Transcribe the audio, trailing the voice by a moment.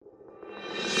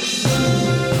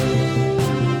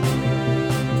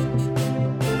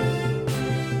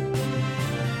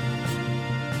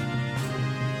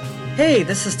Hey,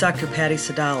 this is Dr. Patty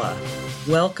Sadala.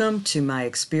 Welcome to my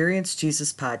Experience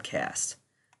Jesus podcast.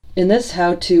 In this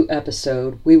how-to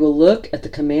episode, we will look at the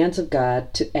commands of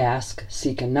God to ask,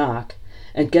 seek, and knock,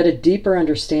 and get a deeper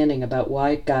understanding about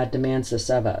why God demands this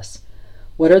of us.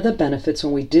 What are the benefits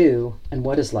when we do, and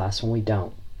what is lost when we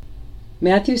don't?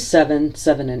 Matthew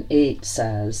 7:7 and 8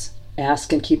 says,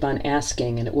 "Ask and keep on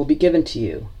asking, and it will be given to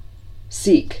you.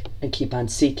 Seek and keep on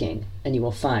seeking, and you will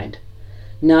find.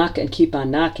 Knock and keep on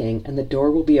knocking, and the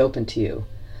door will be open to you.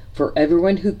 For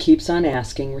everyone who keeps on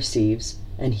asking receives,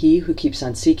 and he who keeps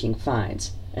on seeking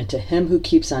finds, and to him who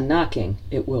keeps on knocking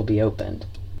it will be opened."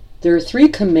 There are three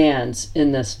commands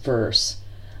in this verse.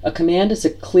 A command is a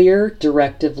clear,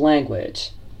 directive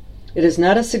language. It is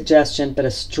not a suggestion, but a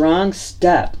strong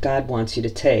step God wants you to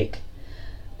take.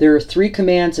 There are three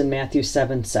commands in Matthew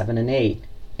 7:7 and 8.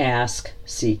 Ask,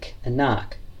 seek, and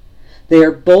knock. They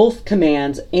are both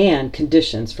commands and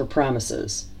conditions for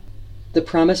promises. The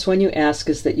promise when you ask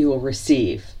is that you will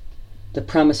receive. The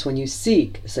promise when you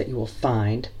seek is that you will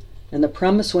find. And the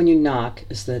promise when you knock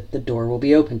is that the door will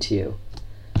be open to you.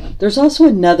 There's also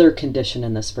another condition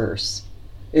in this verse.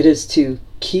 It is to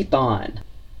keep on.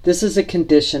 This is a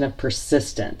condition of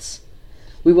persistence.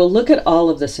 We will look at all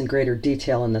of this in greater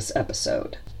detail in this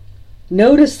episode.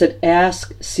 Notice that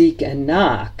ask, seek, and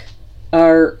knock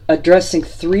are addressing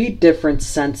three different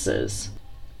senses.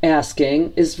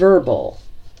 Asking is verbal.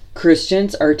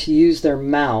 Christians are to use their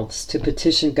mouths to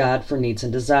petition God for needs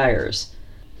and desires.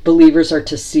 Believers are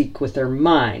to seek with their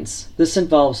minds. This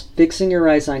involves fixing your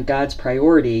eyes on God's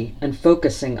priority and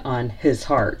focusing on His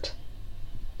heart.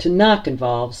 To knock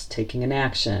involves taking an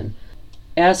action.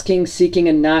 Asking, seeking,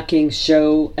 and knocking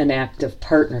show an act of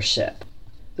partnership.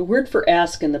 The word for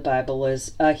ask in the Bible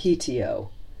is ahitio,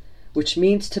 which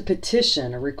means to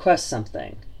petition or request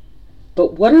something.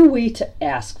 But what are we to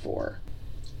ask for?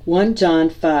 1 John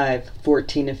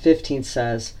 5:14 and 15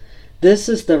 says, "This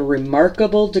is the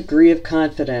remarkable degree of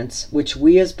confidence which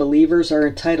we as believers are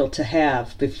entitled to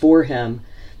have before Him,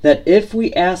 that if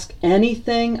we ask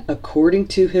anything according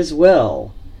to His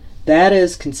will, that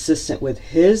is consistent with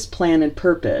His plan and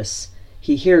purpose,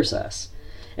 He hears us.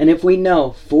 And if we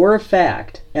know for a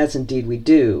fact, as indeed we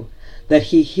do, that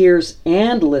He hears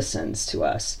and listens to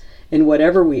us in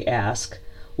whatever we ask,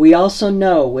 we also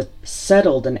know with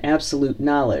settled and absolute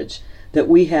knowledge that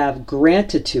we have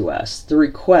granted to us the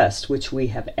request which we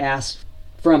have asked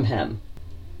from Him."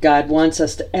 God wants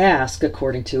us to ask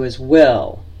according to His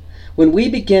will. When we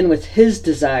begin with His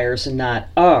desires and not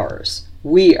ours,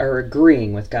 we are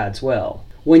agreeing with God's will.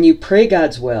 When you pray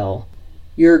God's will,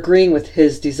 you're agreeing with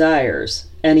His desires,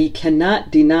 and He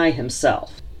cannot deny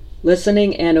Himself.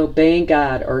 Listening and obeying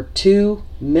God are two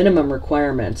minimum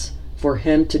requirements for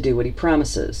Him to do what He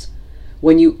promises.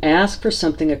 When you ask for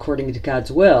something according to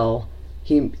God's will,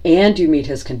 and you meet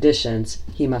His conditions,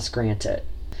 He must grant it.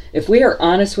 If we are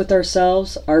honest with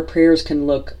ourselves, our prayers can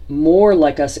look more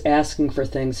like us asking for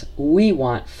things we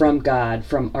want from God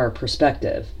from our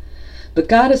perspective. But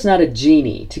God is not a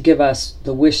genie to give us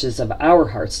the wishes of our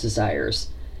heart's desires.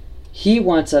 He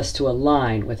wants us to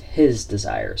align with His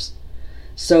desires.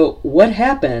 So what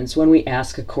happens when we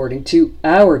ask according to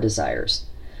our desires?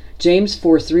 James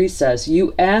 4:3 says,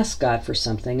 "You ask God for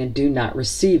something and do not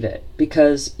receive it,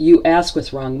 because you ask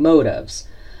with wrong motives,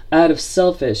 out of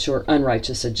selfish or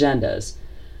unrighteous agendas,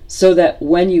 so that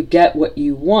when you get what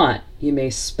you want, you may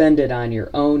spend it on your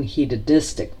own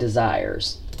hedonistic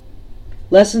desires."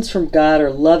 Lessons from God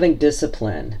are loving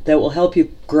discipline that will help you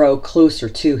grow closer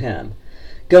to Him.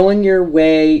 Going your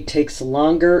way takes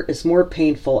longer, is more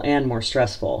painful, and more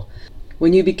stressful.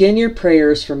 When you begin your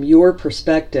prayers from your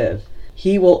perspective,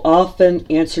 He will often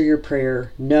answer your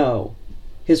prayer no.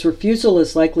 His refusal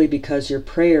is likely because your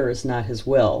prayer is not His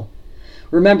will.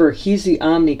 Remember, He's the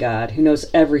omni-God who knows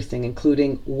everything,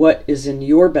 including what is in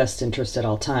your best interest at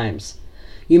all times.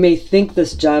 You may think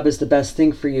this job is the best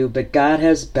thing for you, but God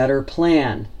has a better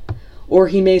plan. Or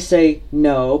He may say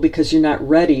no because you're not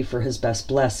ready for His best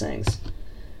blessings.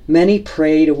 Many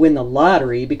pray to win the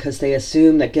lottery because they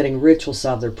assume that getting rich will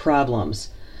solve their problems.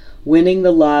 Winning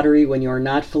the lottery when you are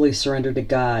not fully surrendered to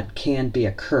God can be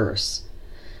a curse.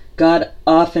 God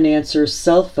often answers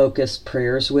self-focused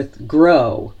prayers with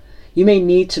grow. You may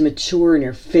need to mature in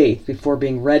your faith before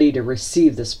being ready to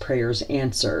receive this prayer's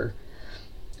answer.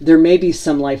 There may be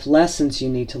some life lessons you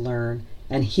need to learn,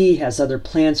 and He has other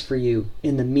plans for you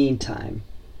in the meantime.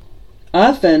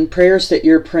 Often, prayers that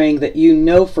you're praying that you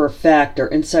know for a fact are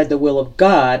inside the will of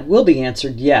God will be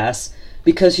answered yes,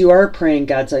 because you are praying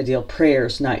God's ideal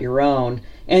prayers, not your own,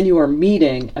 and you are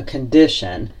meeting a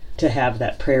condition to have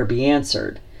that prayer be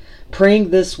answered.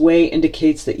 Praying this way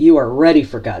indicates that you are ready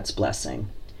for God's blessing.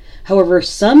 However,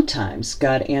 sometimes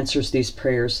God answers these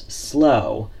prayers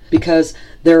slow because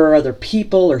there are other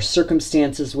people or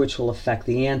circumstances which will affect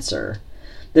the answer.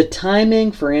 The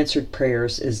timing for answered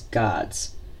prayers is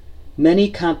God's. Many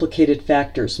complicated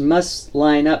factors must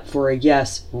line up for a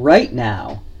yes right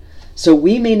now. So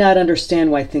we may not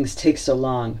understand why things take so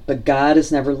long, but God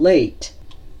is never late.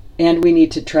 And we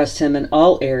need to trust Him in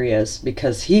all areas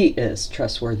because He is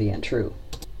trustworthy and true.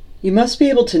 You must be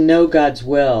able to know God's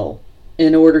will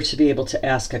in order to be able to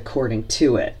ask according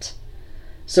to it.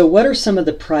 So what are some of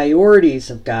the priorities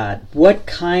of God? What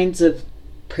kinds of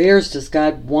prayers does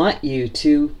God want you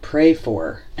to pray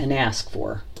for and ask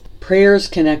for? Prayers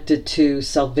connected to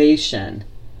salvation,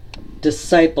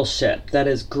 discipleship, that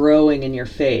is growing in your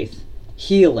faith,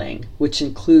 healing, which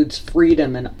includes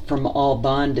freedom from all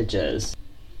bondages.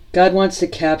 God wants to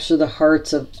capture the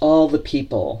hearts of all the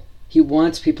people. He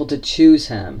wants people to choose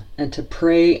Him and to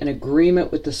pray in agreement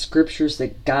with the scriptures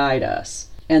that guide us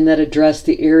and that address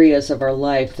the areas of our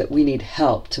life that we need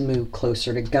help to move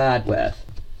closer to God with.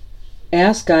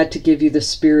 Ask God to give you the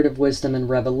spirit of wisdom and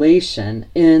revelation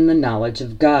in the knowledge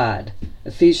of God.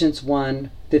 Ephesians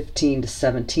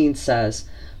 1:15-17 says,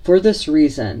 "For this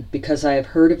reason, because I have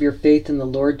heard of your faith in the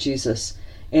Lord Jesus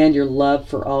and your love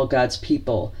for all God's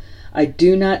people, I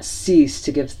do not cease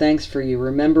to give thanks for you,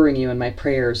 remembering you in my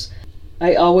prayers.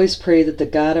 I always pray that the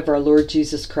God of our Lord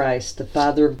Jesus Christ, the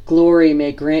Father of glory,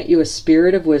 may grant you a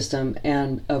spirit of wisdom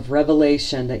and of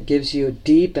revelation that gives you a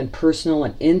deep and personal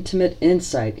and intimate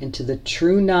insight into the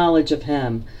true knowledge of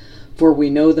Him, for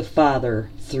we know the Father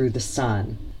through the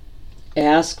Son."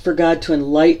 Ask for God to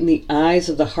enlighten the eyes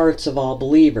of the hearts of all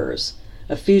believers.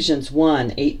 Ephesians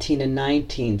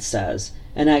 1:18-19 says,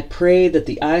 "And I pray that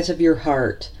the eyes of your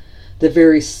heart, the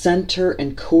very center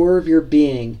and core of your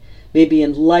being, may be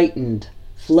enlightened,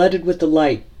 flooded with the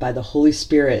light by the Holy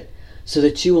Spirit, so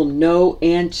that you will know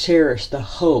and cherish the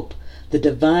hope, the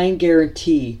divine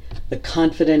guarantee, the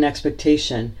confident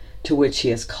expectation to which He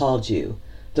has called you,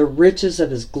 the riches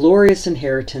of His glorious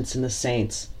inheritance in the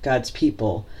saints, God's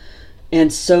people.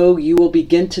 And so you will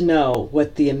begin to know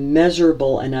what the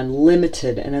immeasurable and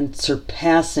unlimited and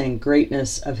unsurpassing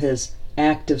greatness of His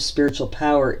active spiritual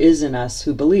power is in us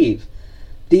who believe.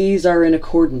 These are in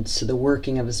accordance to the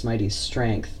working of His mighty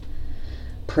strength.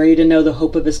 Pray to know the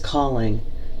hope of His calling,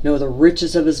 know the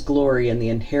riches of His glory and the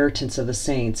inheritance of the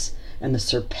saints, and the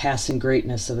surpassing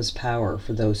greatness of His power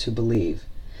for those who believe."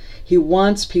 He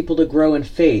wants people to grow in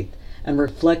faith and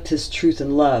reflect His truth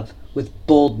and love with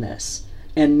boldness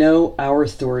and know our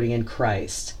authority in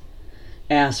Christ.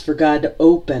 Ask for God to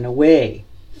open a way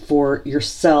for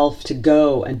yourself to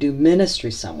go and do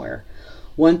ministry somewhere.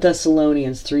 1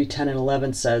 Thessalonians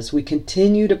 3:10-11 says, "We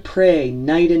continue to pray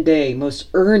night and day most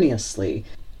earnestly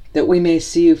that we may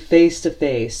see you face to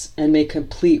face and may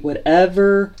complete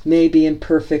whatever may be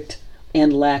imperfect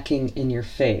and lacking in your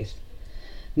faith.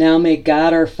 Now may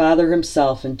God our Father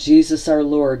Himself and Jesus our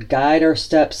Lord guide our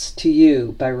steps to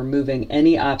you by removing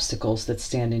any obstacles that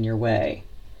stand in your way."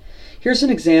 Here's an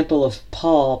example of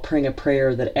Paul praying a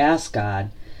prayer that asks God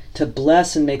to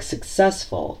bless and make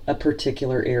successful a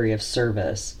particular area of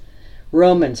service.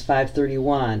 Romans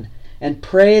 5:31, "And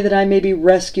pray that I may be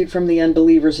rescued from the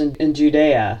unbelievers in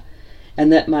Judea, and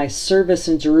that my service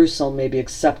in Jerusalem may be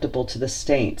acceptable to the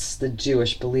saints," the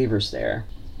Jewish believers there.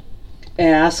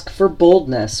 Ask for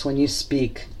boldness when you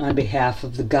speak on behalf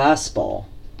of the gospel.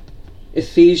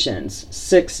 Ephesians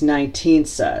 6:19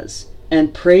 says,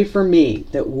 "And pray for me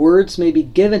that words may be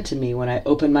given to me when I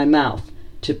open my mouth,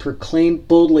 to proclaim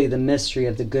boldly the mystery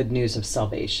of the good news of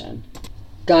salvation."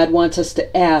 God wants us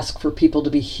to ask for people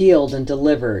to be healed and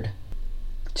delivered.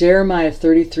 Jeremiah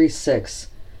 33:6,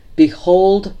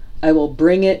 "Behold, I will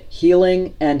bring it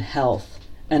healing and health,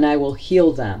 and I will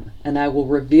heal them, and I will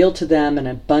reveal to them an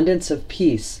abundance of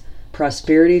peace,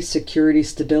 prosperity, security,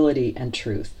 stability, and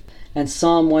truth." And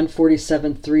Psalm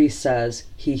 147:3 says,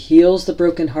 "He heals the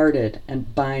brokenhearted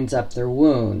and binds up their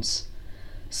wounds."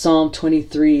 Psalm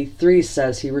 23:3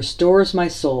 says, "He restores my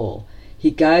soul.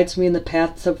 He guides me in the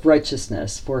paths of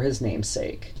righteousness for His name's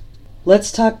sake."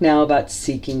 Let's talk now about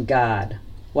seeking God.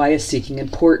 Why is seeking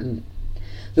important?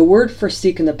 The word for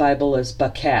seek in the Bible is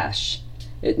bakash.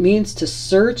 It means to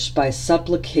search by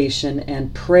supplication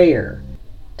and prayer.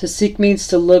 To seek means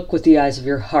to look with the eyes of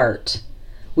your heart.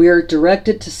 We are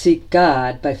directed to seek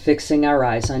God by fixing our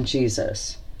eyes on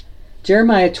Jesus.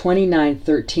 Jeremiah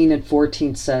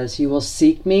 29:13-14 says, "You will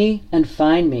seek me and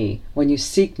find me when you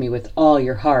seek me with all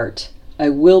your heart. I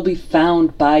will be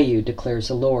found by you, declares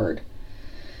the Lord."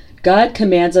 God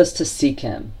commands us to seek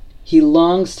Him. He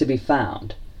longs to be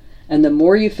found. And the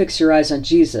more you fix your eyes on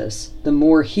Jesus, the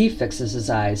more He fixes His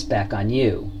eyes back on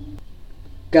you.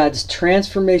 God's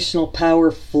transformational power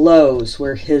flows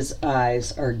where his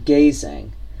eyes are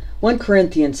gazing. 1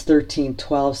 Corinthians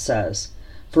 13:12 says,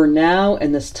 "For now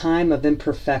in this time of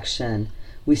imperfection,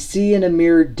 we see in a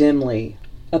mirror dimly,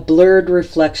 a blurred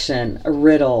reflection, a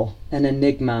riddle, an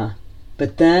enigma.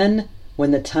 But then,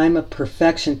 when the time of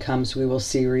perfection comes, we will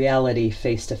see reality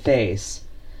face to face.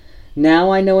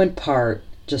 Now I know in part,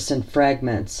 just in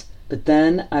fragments, but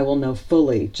then I will know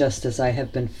fully, just as I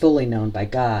have been fully known by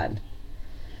God."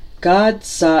 God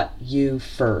sought you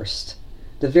first.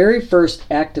 The very first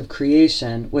act of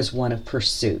creation was one of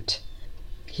pursuit.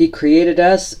 He created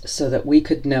us so that we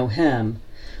could know him.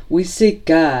 We seek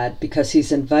God because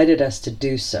he's invited us to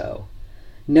do so.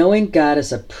 Knowing God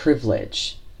is a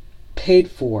privilege, paid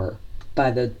for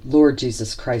by the Lord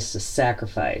Jesus Christ's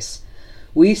sacrifice.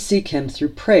 We seek him through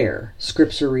prayer,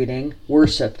 scripture reading,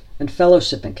 worship, and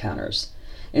fellowship encounters.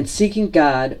 In seeking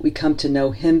God, we come to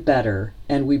know him better,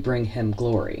 and we bring him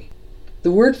glory.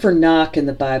 The word for knock in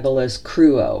the Bible is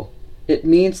kruo. It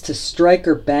means to strike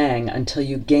or bang until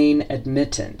you gain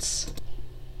admittance.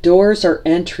 Doors are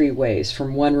entryways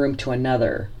from one room to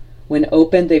another. When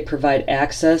open, they provide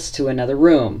access to another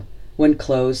room. When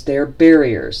closed, they are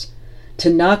barriers. To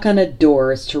knock on a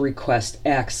door is to request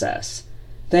access.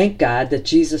 Thank God that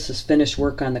Jesus' finished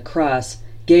work on the cross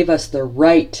gave us the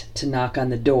right to knock on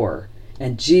the door,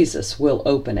 and Jesus will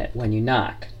open it when you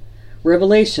knock.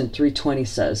 Revelation 3:20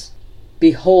 says,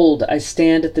 "Behold, I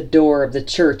stand at the door of the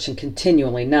church and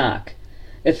continually knock.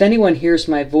 If anyone hears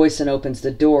my voice and opens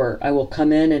the door, I will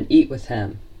come in and eat with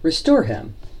him, restore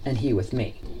him, and he with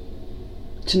me."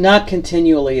 To knock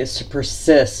continually is to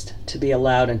persist to be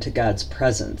allowed into God's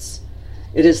presence.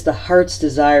 It is the heart's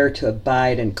desire to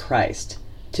abide in Christ,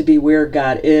 to be where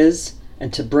God is,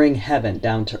 and to bring heaven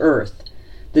down to earth.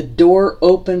 The door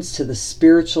opens to the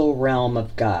spiritual realm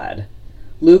of God.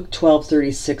 Luke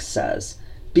 12:36 says,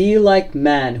 "Be like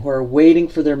men who are waiting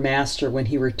for their master when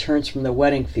he returns from the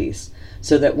wedding feast,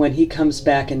 so that when he comes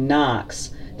back and knocks,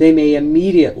 they may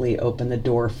immediately open the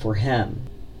door for him."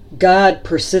 God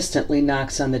persistently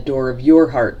knocks on the door of your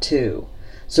heart too.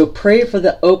 So pray for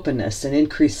the openness and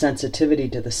increased sensitivity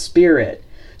to the Spirit,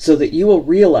 so that you will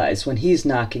realize when he's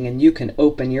knocking and you can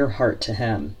open your heart to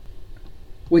him.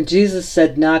 When Jesus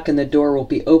said, "Knock and the door will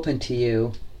be open to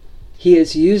you," he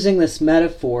is using this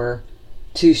metaphor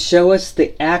to show us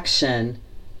the action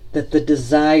that the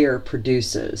desire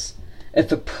produces.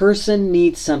 If a person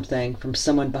needs something from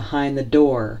someone behind the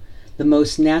door, the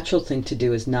most natural thing to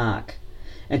do is knock.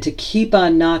 And to keep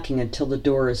on knocking until the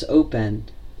door is open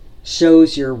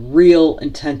shows your real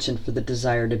intention for the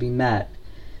desire to be met.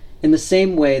 In the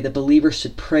same way, the believer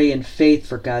should pray in faith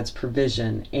for God's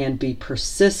provision and be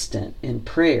persistent in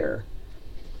prayer.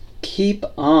 Keep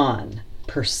on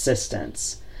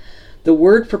persistence. The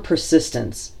word for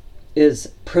persistence is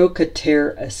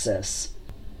prokateresis.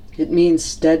 It means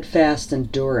steadfast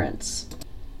endurance.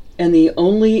 And the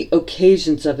only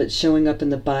occasions of it showing up in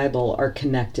the Bible are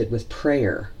connected with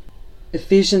prayer.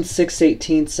 Ephesians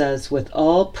 6:18 says, "With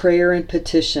all prayer and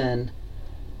petition,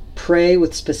 pray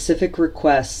with specific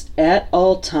requests at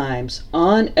all times,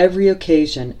 on every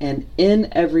occasion, and in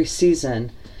every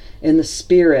season, in the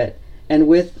Spirit, and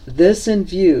with this in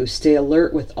view, stay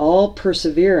alert with all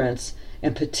perseverance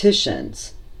and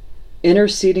petitions,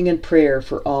 interceding in prayer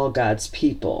for all God's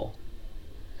people."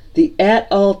 The "at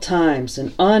all times"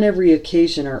 and "on every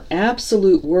occasion" are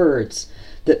absolute words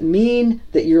that mean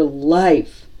that your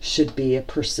life should be a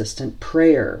persistent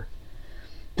prayer.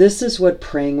 This is what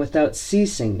praying without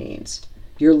ceasing means.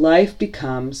 Your life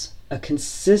becomes a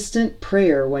consistent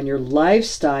prayer when your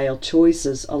lifestyle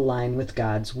choices align with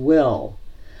God's will.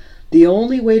 The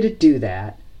only way to do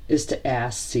that is to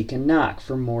ask, seek, and knock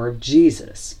for more of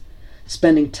Jesus,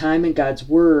 spending time in God's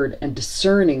Word and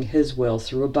discerning His will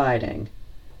through abiding.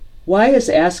 Why is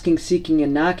asking, seeking,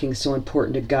 and knocking so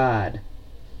important to God?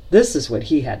 This is what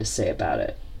He had to say about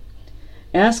it.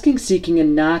 Asking, seeking,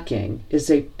 and knocking is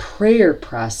a prayer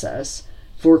process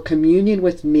for communion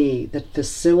with me that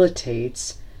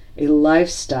facilitates a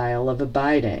lifestyle of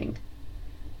abiding.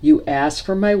 You ask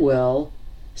for my will,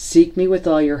 seek me with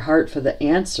all your heart for the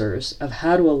answers of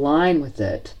how to align with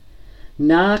it.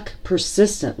 Knock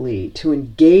persistently to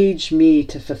engage me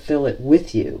to fulfill it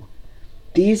with you.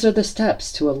 These are the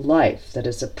steps to a life that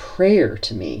is a prayer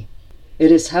to me.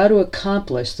 It is how to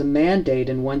accomplish the mandate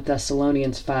in 1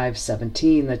 Thessalonians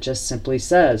 5:17 that just simply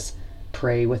says,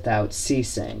 pray without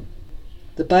ceasing.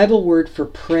 The Bible word for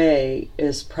pray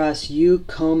is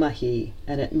proseuchomahi,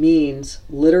 and it means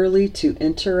literally to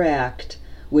interact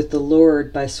with the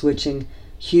Lord by switching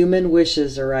human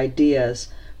wishes or ideas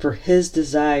for His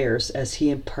desires as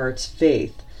He imparts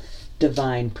faith.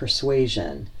 divine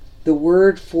persuasion. The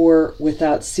word for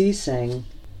without ceasing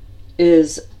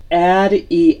is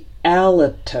adialiptos,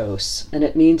 and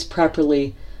it means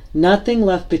properly nothing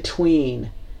left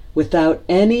between, without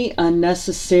any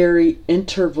unnecessary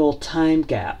interval time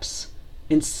gaps,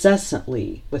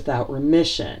 incessantly, without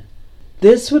remission.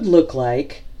 This would look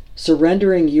like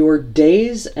surrendering your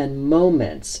days and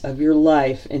moments of your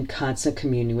life in constant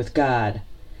communion with God.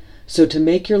 So to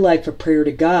make your life a prayer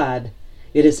to God,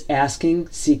 it is asking,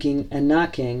 seeking, and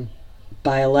knocking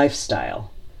by a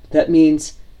lifestyle. That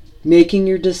means making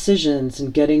your decisions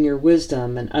and getting your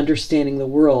wisdom and understanding the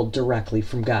world directly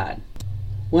from God.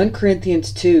 1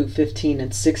 Corinthians 2:15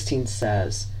 and 16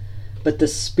 says, "But the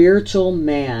spiritual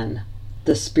man,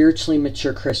 the spiritually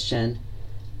mature Christian,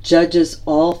 judges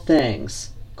all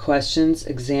things, questions,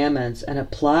 examines, and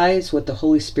applies what the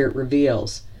Holy Spirit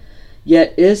reveals,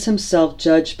 yet is himself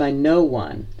judged by no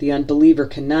one. The unbeliever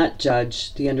cannot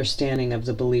judge the understanding of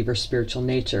the believer's spiritual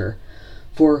nature.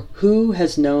 For who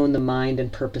has known the mind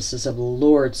and purposes of the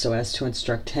Lord so as to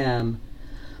instruct him?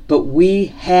 But we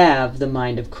have the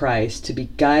mind of Christ to be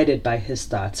guided by his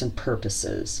thoughts and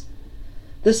purposes."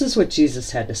 This is what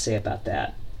Jesus had to say about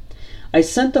that. "I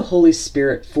sent the Holy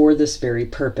Spirit for this very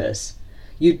purpose.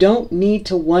 You don't need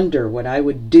to wonder what I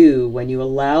would do when you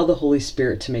allow the Holy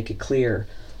Spirit to make it clear.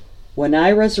 When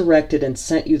I resurrected and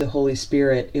sent you the Holy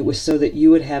Spirit, it was so that you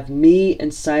would have me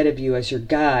inside of you as your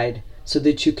guide, so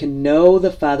that you can know the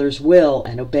Father's will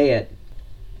and obey it."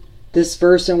 This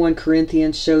verse in 1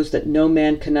 Corinthians shows that no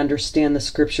man can understand the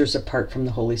Scriptures apart from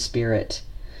the Holy Spirit.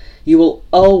 You will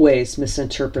always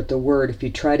misinterpret the Word if you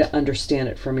try to understand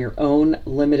it from your own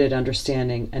limited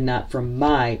understanding and not from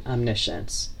my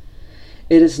omniscience.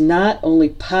 It is not only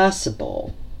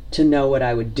possible to know what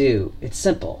I would do, it's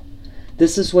simple.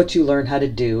 This is what you learn how to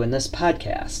do in this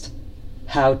podcast: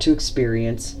 how to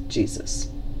experience Jesus.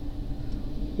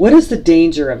 What is the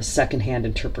danger of a secondhand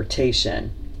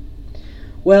interpretation?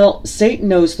 Well, Satan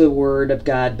knows the Word of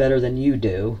God better than you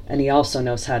do, and he also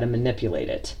knows how to manipulate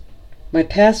it. My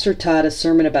pastor taught a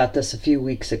sermon about this a few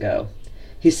weeks ago.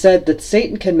 He said that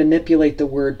Satan can manipulate the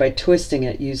Word by twisting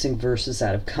it using verses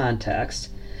out of context,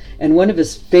 and one of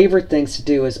his favorite things to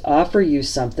do is offer you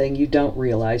something you don't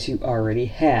realize you already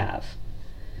have.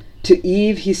 To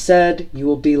Eve, he said, "You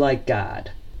will be like God."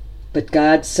 But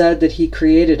God said that he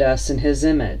created us in his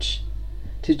image.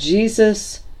 To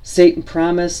Jesus, Satan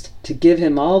promised to give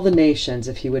him all the nations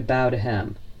if he would bow to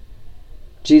him.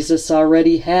 Jesus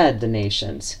already had the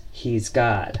nations. He's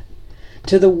God.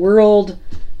 To the world,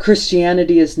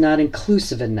 Christianity is not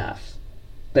inclusive enough.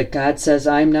 But God says,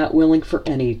 "I'm not willing for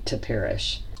any to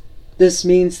perish." This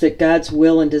means that God's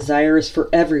will and desire is for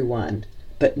everyone.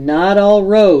 But not all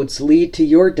roads lead to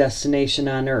your destination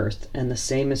on earth, and the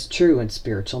same is true in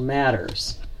spiritual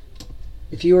matters.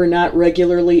 If you are not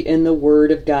regularly in the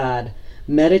Word of God,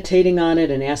 meditating on it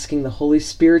and asking the Holy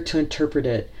Spirit to interpret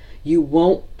it, you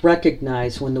won't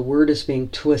recognize when the Word is being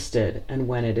twisted and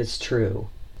when it is true.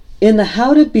 In the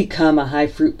How to Become a High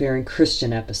Fruit-Bearing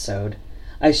Christian episode,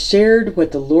 I shared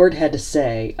what the Lord had to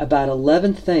say about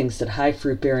 11 things that high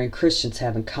fruit-bearing Christians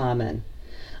have in common.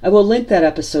 I will link that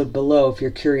episode below if you're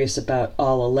curious about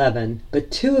all 11, but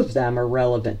 2 of them are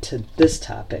relevant to this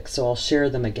topic, so I'll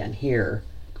share them again here.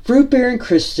 Fruit-bearing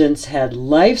Christians had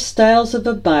lifestyles of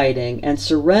abiding and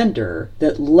surrender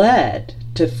that led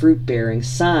to fruit-bearing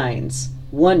signs,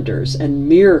 wonders, and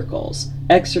miracles,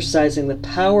 exercising the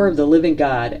power of the living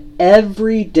God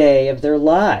every day of their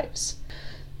lives.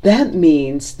 That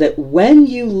means that when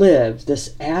you live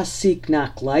this ask, seek,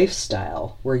 knock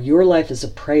lifestyle, where your life is a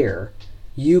prayer,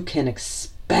 you can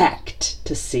expect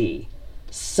to see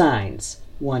signs,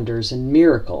 wonders, and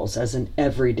miracles as an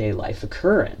everyday life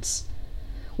occurrence.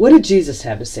 What did Jesus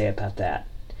have to say about that?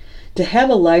 To have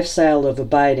a lifestyle of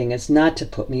abiding is not to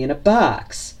put me in a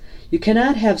box. You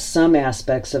cannot have some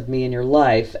aspects of me in your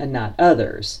life and not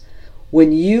others.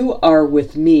 When you are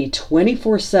with me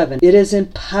 24/7, it is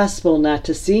impossible not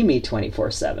to see me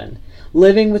 24/7.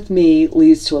 Living with me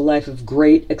leads to a life of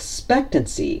great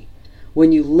expectancy.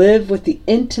 When you live with the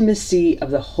intimacy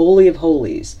of the Holy of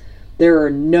Holies, there are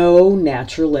no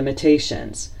natural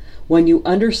limitations. When you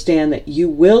understand that you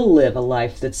will live a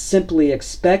life that simply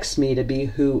expects me to be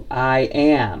who I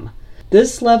am,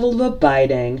 this level of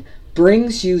abiding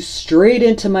brings you straight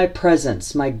into my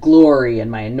presence, my glory, and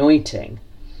my anointing.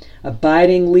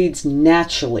 Abiding leads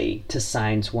naturally to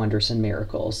signs, wonders, and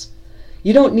miracles.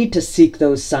 You don't need to seek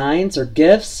those signs or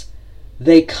gifts.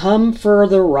 They come for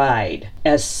the ride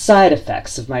as side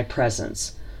effects of my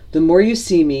presence. The more you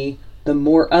see me, the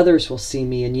more others will see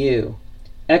me in you.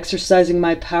 Exercising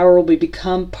my power will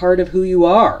become part of who you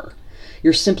are.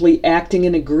 You're simply acting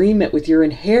in agreement with your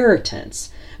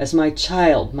inheritance as my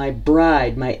child, my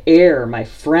bride, my heir, my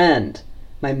friend,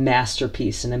 my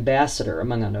masterpiece and ambassador,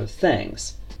 among other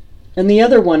things. And the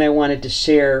other one I wanted to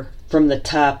share from the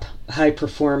top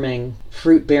high-performing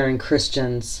fruit-bearing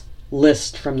Christians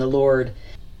list from the Lord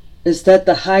is that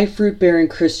the high fruit-bearing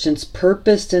Christians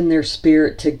purposed in their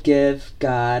spirit to give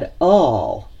God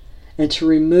all and to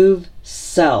remove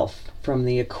self from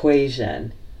the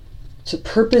equation. To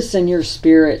purpose in your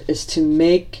spirit is to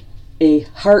make a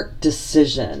heart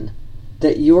decision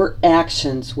that your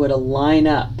actions would align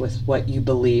up with what you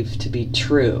believe to be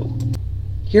true.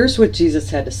 Here's what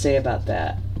Jesus had to say about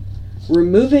that.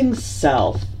 Removing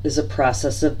self is a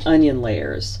process of onion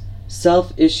layers.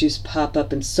 Self-issues pop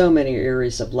up in so many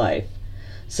areas of life.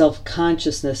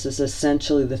 Self-consciousness is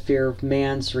essentially the fear of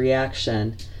man's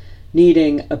reaction,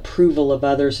 needing approval of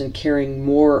others and caring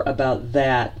more about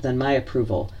that than my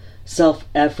approval.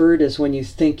 Self-effort is when you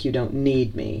think you don't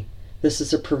need me. This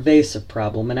is a pervasive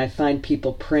problem, and I find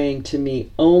people praying to me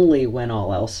only when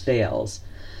all else fails.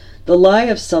 The lie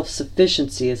of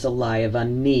self-sufficiency is a lie of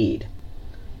unneed.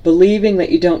 Believing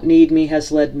that you don't need me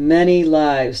has led many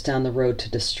lives down the road to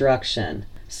destruction.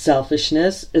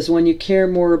 Selfishness is when you care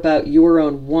more about your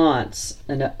own wants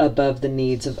and above the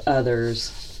needs of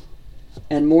others,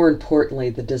 and more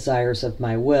importantly, the desires of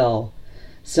my will.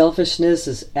 Selfishness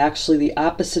is actually the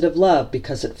opposite of love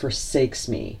because it forsakes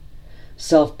me.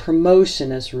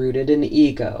 Self-promotion is rooted in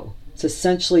ego. It's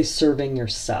essentially serving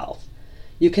yourself.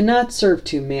 You cannot serve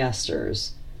two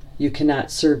masters. You cannot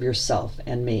serve yourself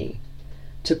and me.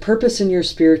 To purpose in your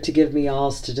spirit to give me all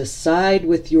is to decide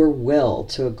with your will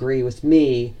to agree with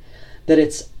me that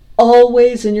it's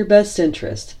always in your best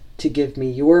interest to give me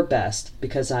your best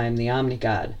because I am the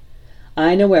Omni-God.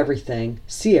 I know everything,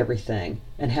 see everything,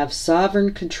 and have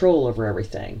sovereign control over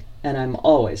everything, and I'm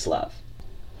always love.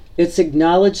 It's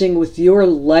acknowledging with your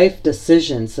life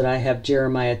decisions that I have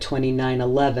Jeremiah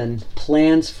 29:11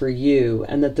 plans for you,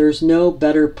 and that there's no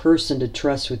better person to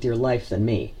trust with your life than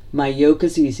me. My yoke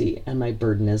is easy and my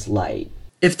burden is light.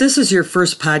 If this is your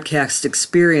first podcast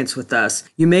experience with us,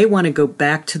 you may want to go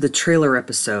back to the trailer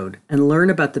episode and learn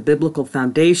about the biblical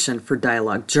foundation for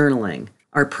dialogue journaling,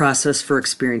 our process for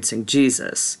experiencing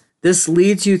Jesus. This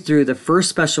leads you through the first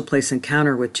special place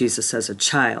encounter with Jesus as a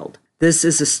child. This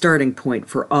is a starting point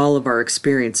for all of our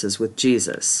experiences with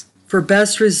Jesus. For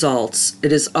best results,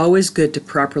 it is always good to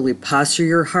properly posture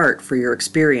your heart for your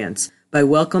experience by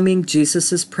welcoming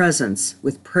Jesus' presence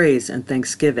with praise and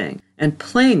thanksgiving, and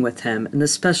playing with him in the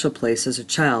special place as a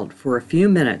child for a few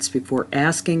minutes before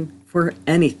asking for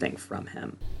anything from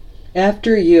him.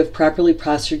 After you have properly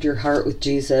postured your heart with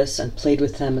Jesus and played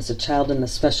with him as a child in the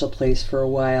special place for a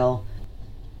while,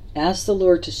 ask the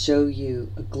Lord to show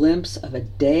you a glimpse of a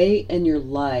day in your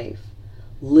life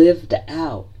lived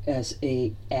out as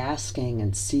a asking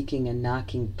and seeking and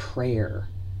knocking prayer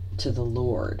to the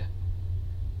Lord.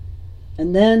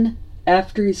 And then,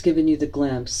 after he's given you the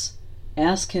glimpse,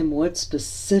 ask him what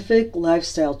specific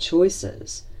lifestyle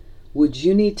choices would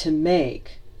you need to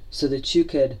make so that you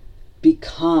could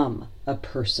become a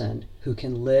person who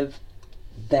can live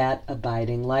that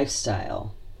abiding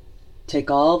lifestyle. Take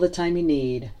all the time you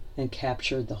need and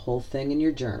capture the whole thing in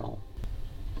your journal.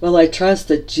 Well, I trust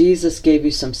that Jesus gave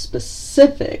you some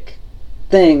specific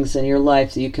things in your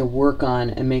life that you can work on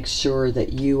and make sure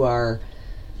that you are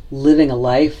living a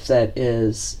life that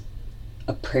is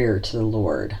a prayer to the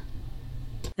Lord.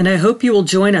 And I hope you will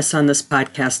join us on this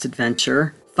podcast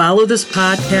adventure. Follow this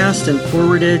podcast and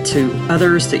forward it to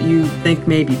others that you think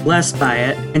may be blessed by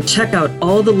it. And check out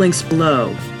all the links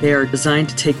below. They are designed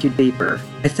to take you deeper.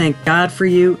 I thank God for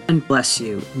you and bless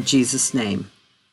you in Jesus' name.